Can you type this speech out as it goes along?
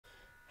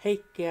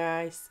Hey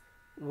guys,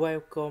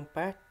 welcome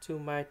back to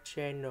my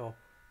channel.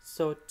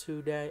 So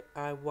today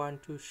I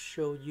want to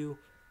show you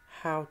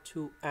how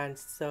to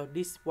answer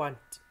this one.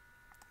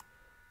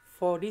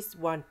 For this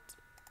one,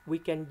 we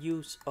can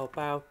use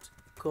about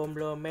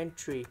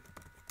complementary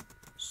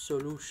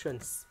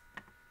solutions.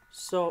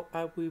 So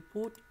I will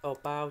put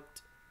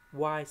about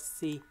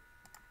yc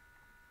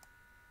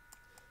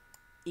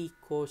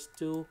equals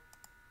to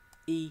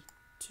e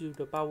to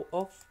the power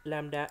of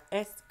lambda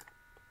s.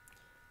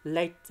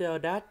 Later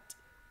that,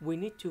 we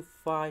need to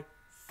find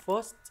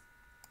first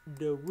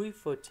the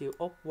derivative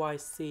of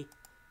yc,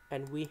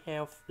 and we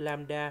have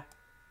lambda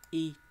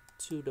e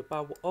to the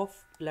power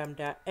of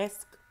lambda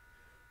s.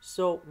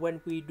 So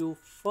when we do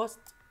first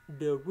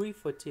the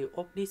derivative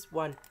of this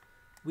one,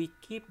 we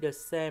keep the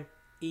same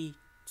e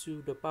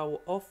to the power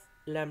of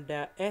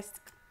lambda s.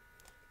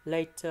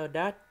 Later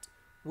that,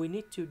 we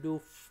need to do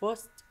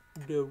first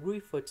the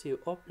derivative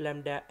of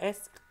lambda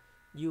s.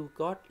 You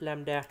got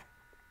lambda.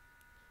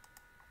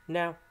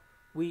 Now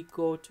we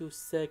go to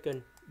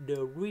second the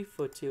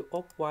derivative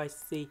of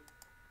yc,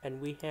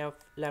 and we have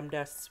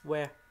lambda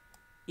square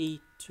e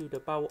to the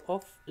power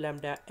of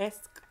lambda s.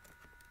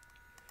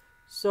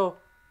 So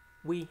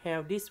we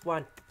have this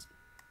one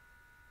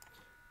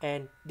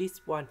and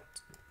this one.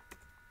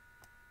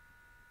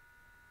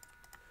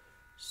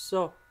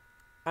 So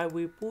I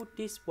will put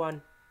this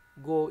one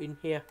go in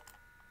here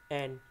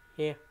and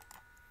here.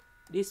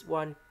 This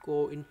one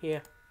go in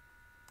here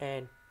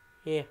and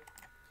here.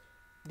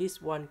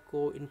 This one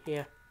go in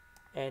here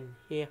and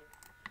here.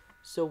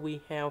 So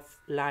we have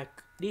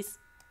like this.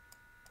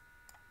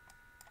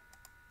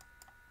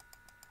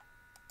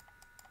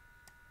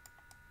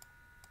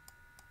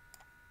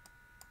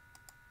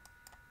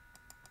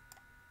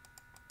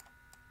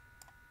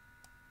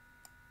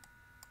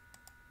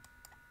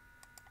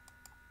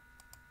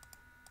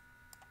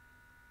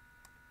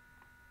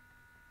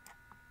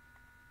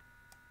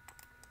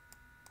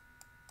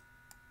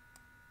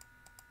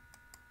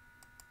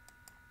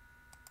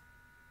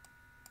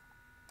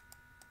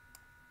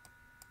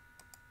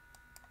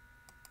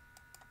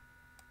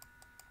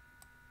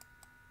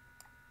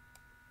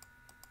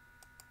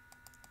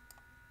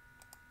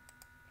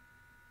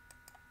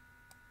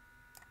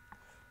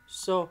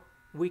 So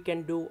we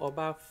can do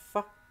about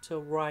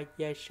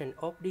factorization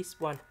of this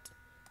one,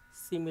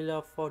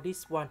 similar for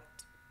this one.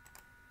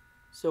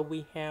 So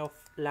we have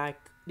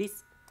like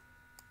this.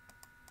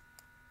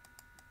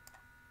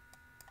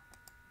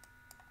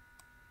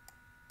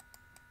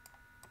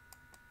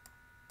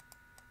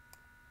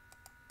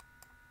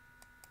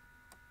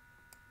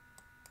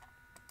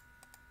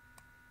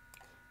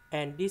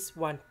 And this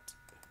one.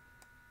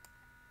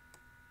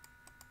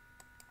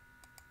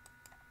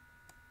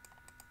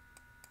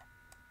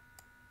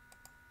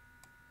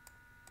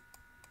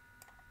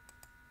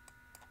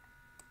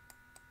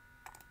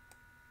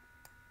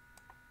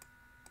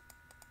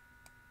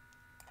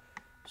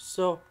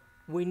 So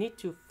we need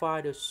to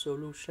find the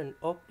solution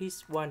of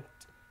this one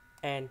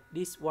and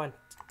this one.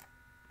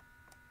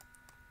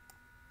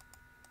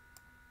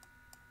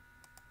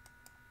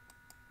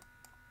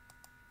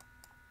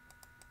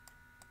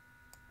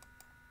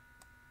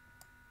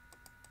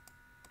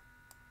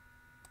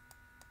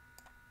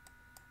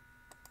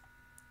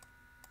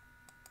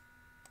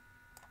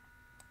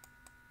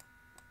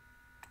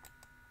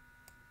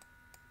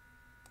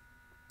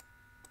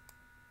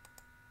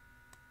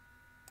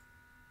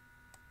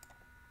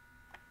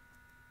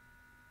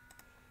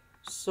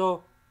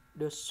 So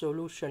the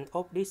solution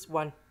of this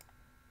one,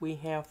 we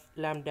have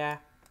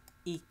lambda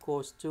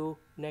equals to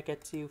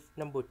negative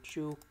number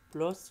 2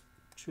 plus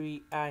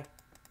 3i,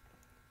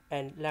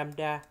 and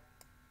lambda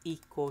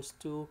equals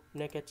to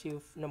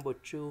negative number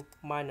 2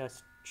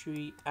 minus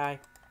 3i.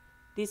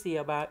 This is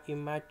about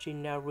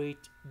imaginary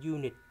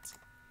unit.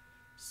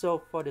 So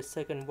for the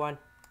second one,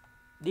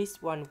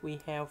 this one we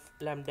have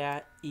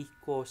lambda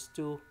equals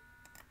to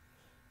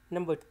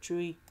number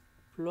 3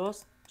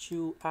 plus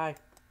 2i,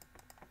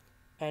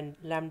 and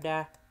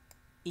lambda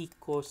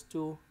equals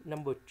to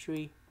number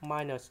 3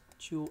 minus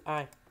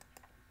 2i.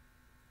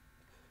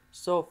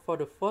 So for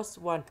the first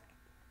one,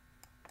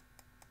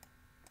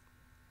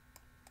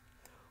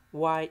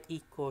 y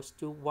equals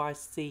to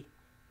yc,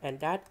 and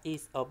that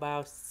is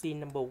about c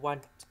number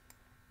 1.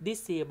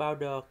 This is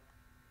about the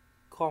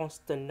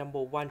constant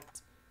number 1,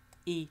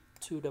 e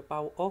to the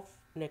power of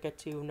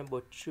negative number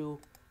 2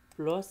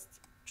 plus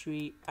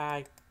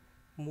 3i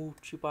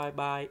multiplied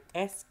by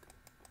s.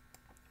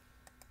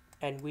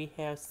 And we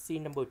have c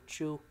number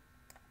 2,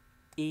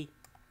 e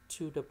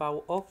to the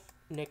power of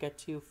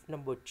negative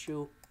number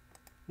 2,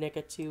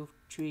 negative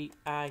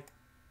 3i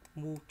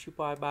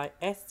multiplied by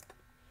s.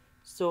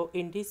 So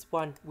in this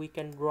one, we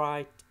can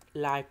write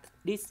like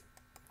this.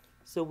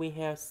 So we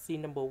have c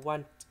number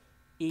 1,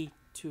 e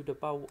to the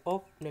power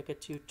of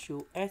negative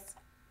 2s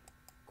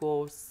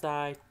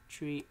cosine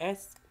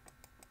 3s.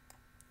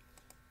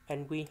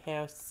 And we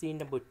have c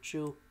number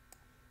 2,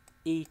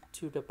 e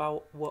to the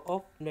power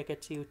of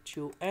negative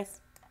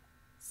 2s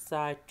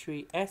sine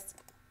 3s.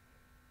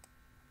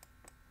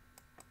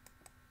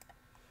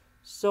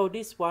 So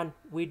this one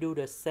we do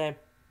the same.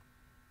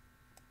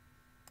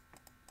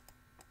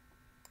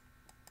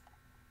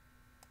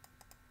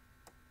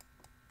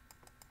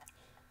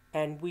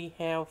 And we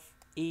have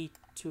e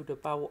to the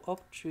power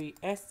of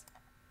 3s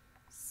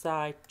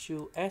sine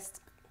 2s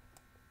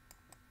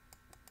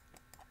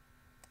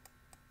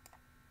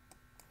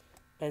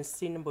and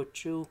C number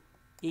 2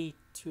 e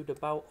to the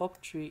power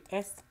of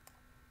 3s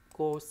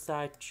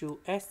cosine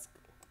 2s.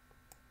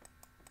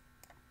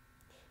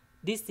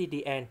 This is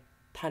the end.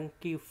 Thank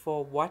you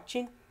for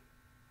watching.